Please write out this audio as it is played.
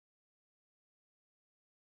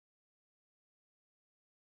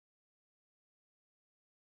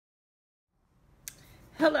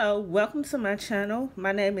Hello, welcome to my channel.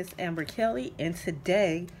 My name is Amber Kelly, and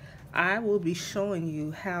today I will be showing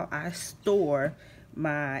you how I store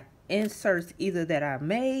my inserts, either that I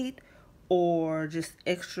made or just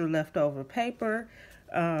extra leftover paper.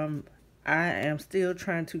 I am still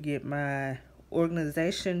trying to get my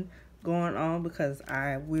organization going on because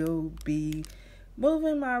I will be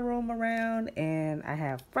moving my room around, and I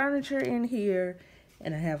have furniture in here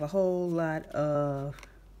and I have a whole lot of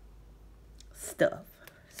stuff.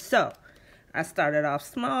 So I started off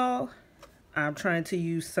small. I'm trying to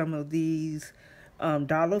use some of these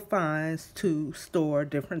dollar fines to store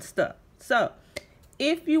different stuff. So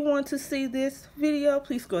if you want to see this video,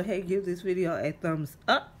 please go ahead and give this video a thumbs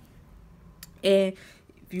up. And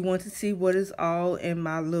if you want to see what is all in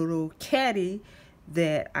my little caddy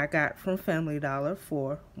that I got from Family Dollar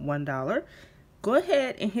for $1, go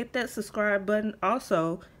ahead and hit that subscribe button.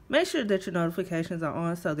 Also, make sure that your notifications are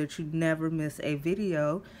on so that you never miss a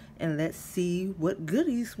video. And let's see what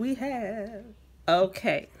goodies we have.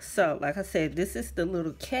 Okay, so like I said, this is the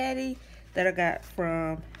little caddy that I got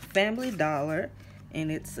from Family Dollar.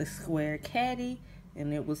 And it's a square caddy,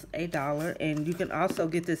 and it was $1. And you can also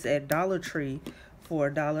get this at Dollar Tree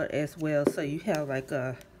for $1 as well. So you have like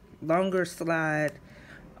a longer slide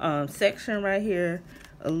section right here,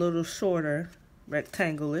 a little shorter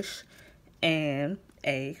rectangle-ish, and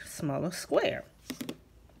a smaller square.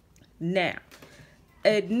 Now,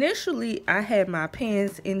 initially I had my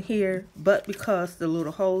pens in here, but because the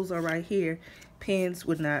little holes are right here, pens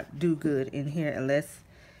would not do good in here unless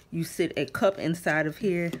you sit a cup inside of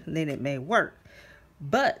here, then it may work.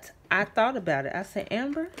 But I thought about it. I said,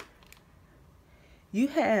 Amber, you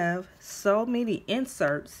have so many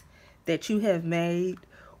inserts that you have made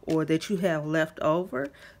or that you have left over.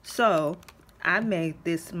 So I made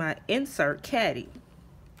this my insert caddy.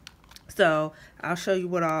 So I'll show you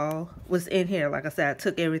what all was in here. Like I said, I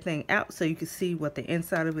took everything out so you can see what the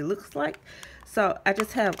inside of it looks like. So I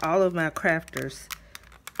just have all of my crafters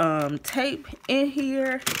tape in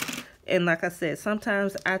here. And like I said,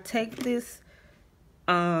 sometimes I take this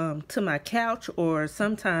to my couch, or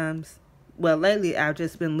sometimes, well, lately I've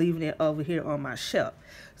just been leaving it over here on my shelf.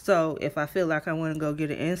 So if I feel like I want to go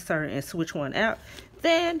get an insert and switch one out,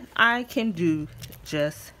 then I can do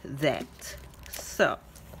just that. So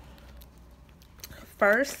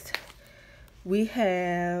first, we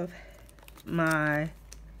have my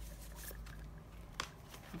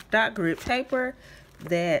dot grid paper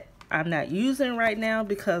that I'm not using right now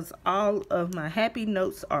because all of my happy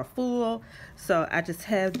notes are full. So I just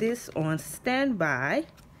have this on standby.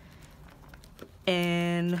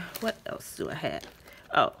 And what else do I have?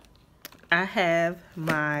 Oh, I have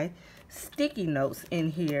my sticky notes in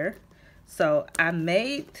here. So I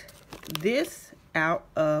made this out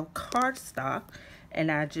of cardstock,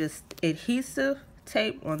 and I just adhesive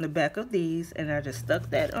tape on the back of these, and I just stuck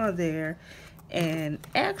that on there. And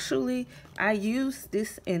actually I used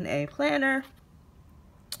this in a planner,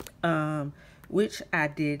 which I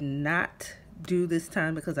did not do this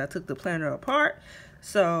time because I took the planner apart.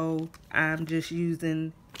 So I'm just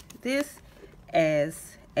using this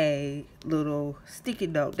as a little sticky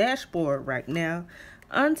note dashboard right now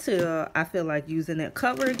until I feel like using that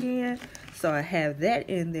cover again. So I have that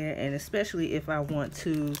in there, and especially if I want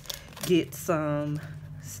to get some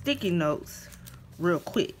sticky notes real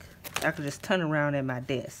quick, I can just turn around at my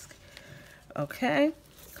desk. Okay,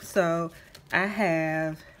 so I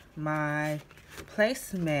have my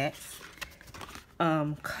placemats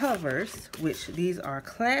covers, which these are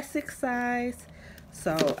classic size.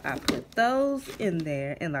 So I put those in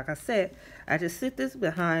there, and like I said, I just sit this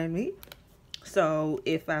behind me. So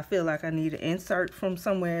if I feel like I need an insert from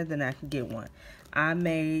somewhere, then I can get one. I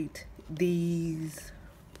made these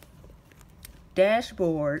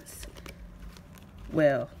dashboards,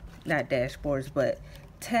 well, not dashboards, but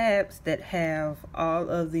tabs that have all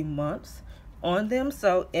of the months on them.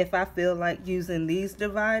 So if I feel like using these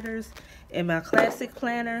dividers in my classic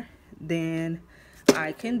planner, then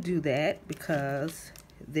I can do that because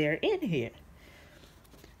they're in here.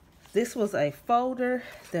 This was a folder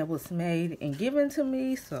that was made and given to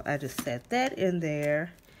me, so I just set that in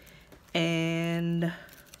there. And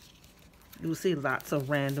you'll see lots of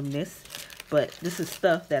randomness, but this is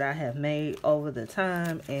stuff that I have made over the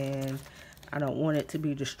time, and I don't want it to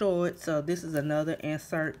be destroyed. So this is another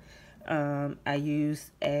insert. I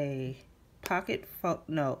used a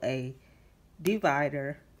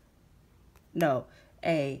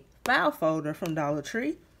a file folder from Dollar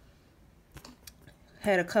Tree.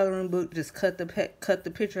 Had a coloring book, just cut the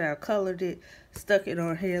picture out, colored it, stuck it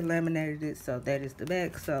on here, laminated it. So that is the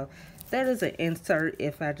back. So that is an insert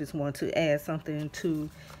if I just want to add something to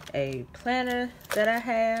a planner that I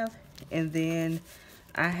have, and then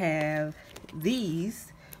I have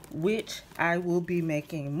these, which I will be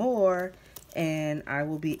making more, and I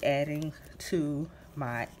will be adding to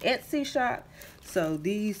my Etsy shop. So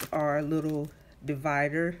these are little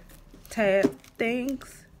divider tab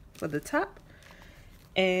things for the top,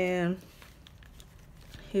 and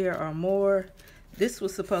here are more. This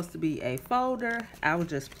was supposed to be a folder. I was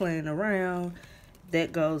just playing around.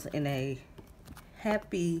 That goes in a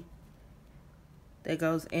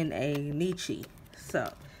niche.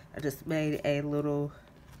 So I just made a little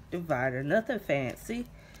divider, nothing fancy.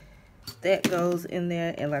 That goes in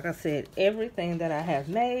there, and like I said, everything that I have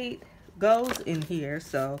made goes in here.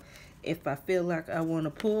 So if I feel like I want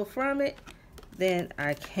to pull from it, then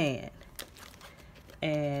I can.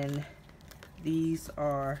 And these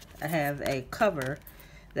are, I have a cover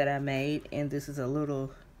that I made, and this is a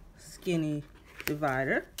little skinny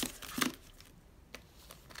divider.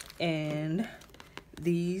 And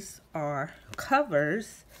these are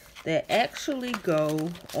covers that actually go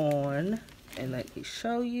on, and let me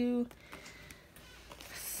show you.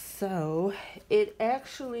 So it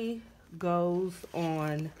actually goes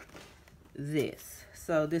on this.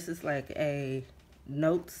 So this is like a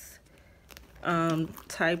notes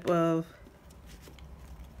type of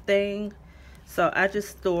thing. So I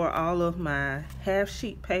just store all of my half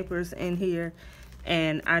sheet papers in here,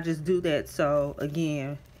 and I just do that. So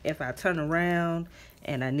again, if I turn around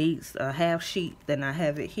and I need a half sheet, then I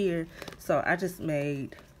have it here. So I just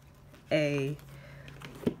made a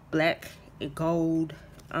black and gold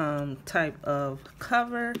type of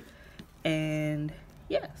cover, and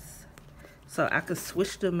yes, so I could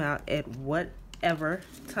switch them out at whatever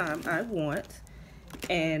time I want.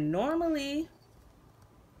 And normally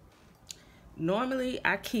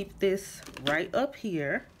I keep this right up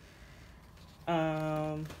here.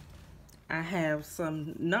 I have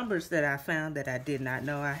some numbers that I found that I did not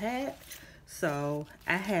know I had, so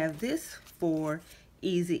I have this for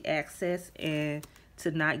easy access and to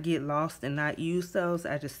not get lost and not use those.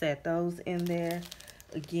 I just set those in there.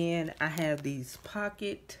 Again, I have these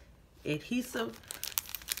pocket adhesive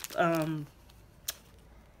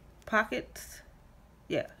pockets.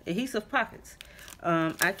 Yeah, adhesive pockets.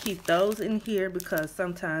 I keep those in here because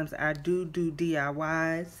sometimes I do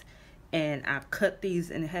DIYs, and I cut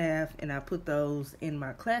these in half and I put those in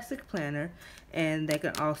my classic planner, and they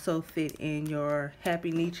can also fit in your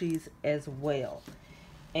happy niches as well.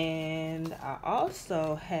 And I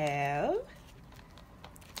also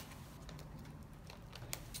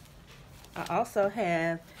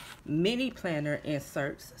have mini planner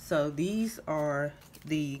inserts. So these are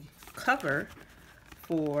the cover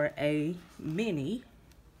for a mini.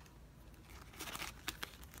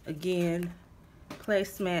 Again,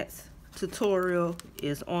 placemats tutorial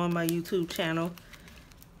is on my YouTube channel,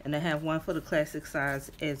 and I have one for the classic size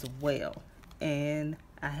as well. And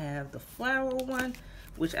I have the flower one,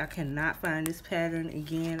 which I cannot find this pattern.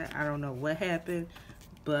 Again, I don't know what happened,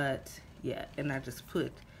 but yeah. And I just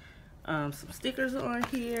put some stickers on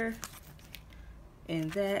here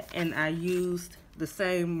and that, and I used the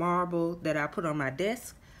same marble that I put on my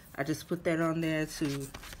desk. I just put that on there to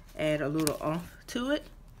add a little oomph to it.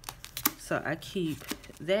 So I keep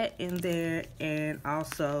that in there, and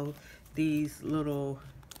also these little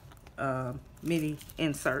mini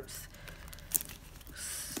inserts.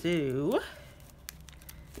 So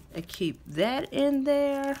I keep that in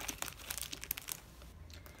there,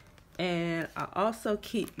 and I also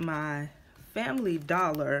keep my Family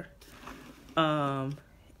Dollar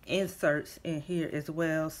inserts in here as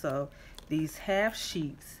well. So these half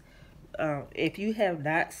sheets, if you have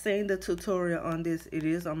not seen the tutorial on this, it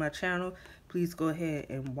is on my channel. Please go ahead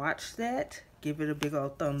and watch that. Give it a big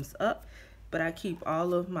old thumbs up. But I keep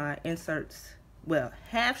all of my inserts, well,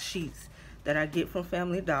 half sheets that I get from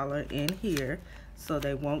Family Dollar in here, so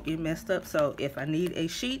they won't get messed up. So if I need a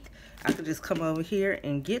sheet, I can just come over here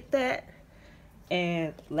and get that.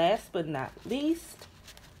 And last but not least,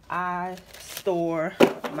 I store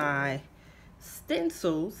my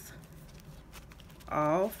stencils,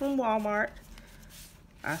 all from Walmart.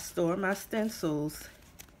 I store my stencils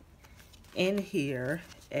in here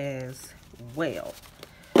as well.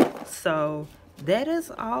 So that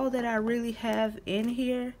is all that I really have in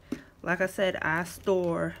here. Like I said, I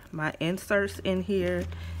store my inserts in here,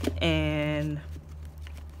 and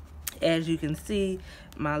as you can see,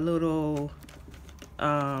 my little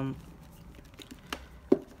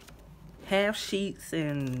half sheets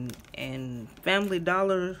and Family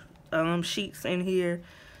Dollar sheets in here.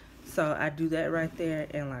 So I do that right there,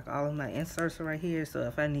 and like all of my inserts are right here. So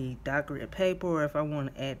if I need dot grid paper, or if I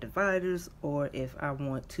want to add dividers, or if I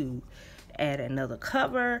want to add another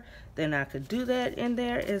cover, then I could do that in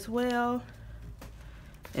there as well.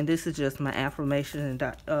 And this is just my affirmation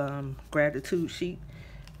and gratitude sheet.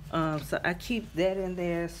 So I keep that in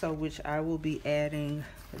there, so which I will be adding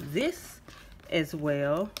this as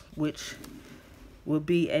well, which will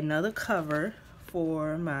be another cover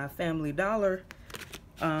for my Family Dollar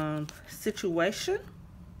situation,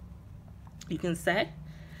 you can say.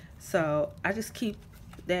 So I just keep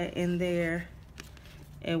that in there,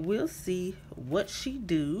 and we'll see what she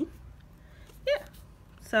do. Yeah,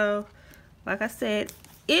 so like I said,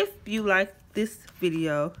 if you like this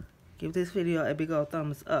video, give this video a big old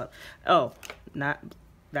thumbs up. Oh, not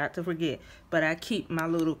to forget, but I keep my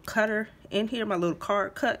little cutter in here, my little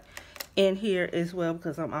card cut in here as well,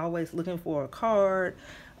 because I'm always looking for a card.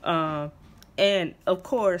 And of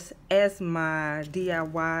course, as my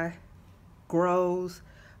DIY grows,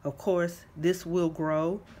 of course this will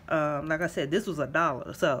grow. Like I said, this was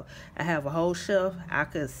 $1, so I have a whole shelf I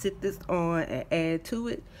could sit this on and add to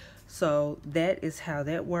it. So that is how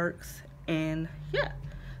that works. And yeah,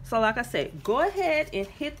 so like I said, go ahead and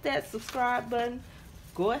hit that subscribe button.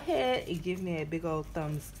 Go ahead and give me a big old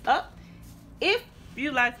thumbs up. If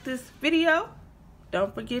you like this video,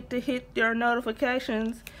 don't forget to hit your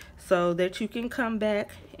notifications so that you can come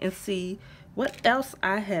back and see what else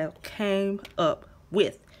I have came up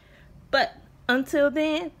with. But until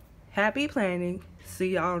then, happy planning.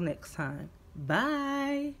 See y'all next time.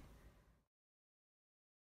 Bye.